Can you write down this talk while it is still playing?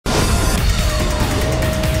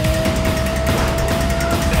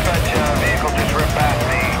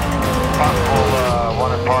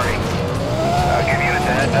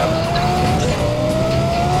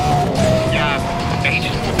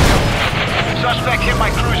Suspect hit my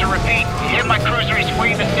cruiser, repeat. He hit my cruiser, he's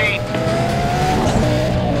fleeing the scene.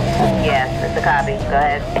 Yes, it's a copy. Go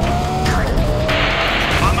ahead.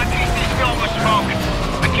 On my PC still was smoking.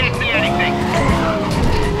 I can't see anything.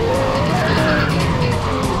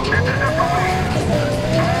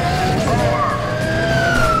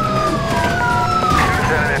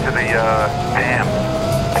 Send it into the dam.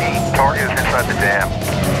 The target is inside the dam.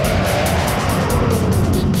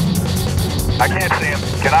 I can't see him.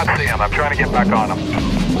 Cannot see him. I'm trying to get back on him.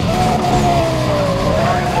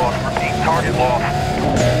 Target lost. Repeat. Target lost.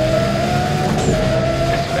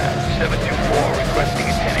 Dispatch 724 requesting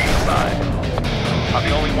a 1085. I'm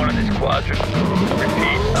the only one in this quadrant.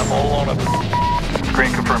 Repeat, I'm all on a...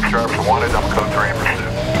 Screen confirms drivers are wanted. I'm code 3 in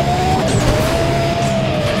pursuit.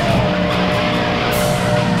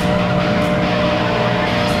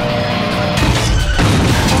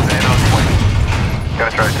 Closing in on swing.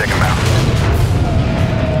 Gotta try to take him out.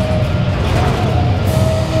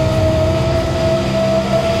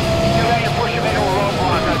 Get ready to push him into a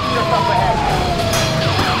roadblock. Just up ahead.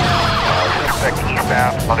 Suspect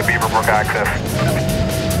eastbound on the Beaverbrook access.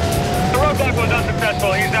 The roadblock was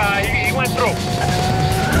unsuccessful. He went through.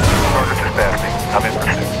 Target just passed me. I'm in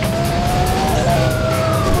pursuit.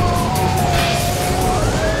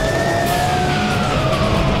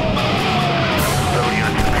 Several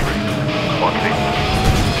units in the street. On scene.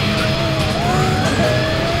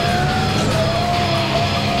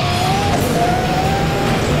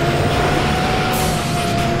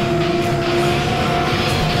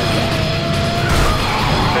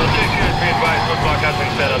 Be advised, roadblock has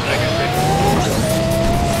been set up. Take it.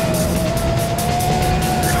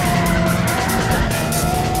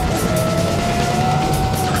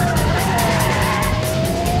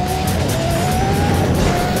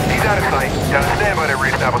 He's out of sight. Down to stand by to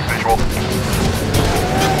reestablish visual.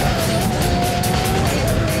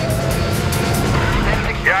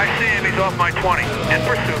 Yeah, I see him. He's off my 20. In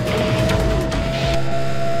pursuit.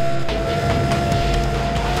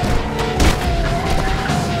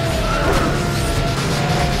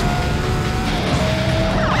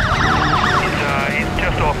 He's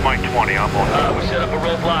just off my 20. I'm on. we set up a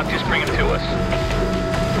roadblock, just bring him to us.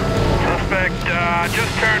 Suspect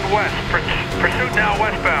just turned west. Pursuit now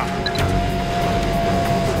westbound.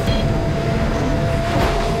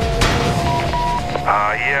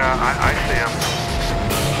 Yeah, I see him.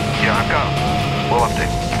 Yeah, I've got him. We'll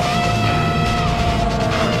update.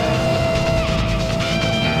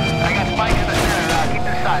 I got spikes in the center. Keep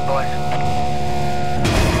this side, boys.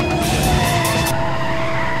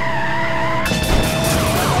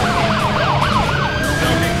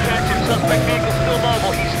 Building traction, suspect vehicle still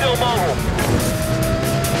mobile. He's still mobile.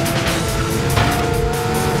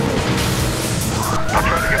 I'm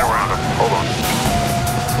trying to get around him. Hold on.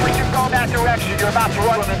 We should go in that direction. You're about to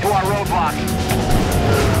run into our roadblock.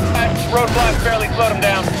 Roadblock barely slowed him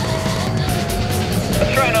down.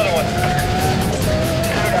 Let's try another one.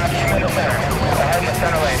 Shoot out, shoot in the center. I have the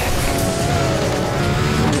center lane.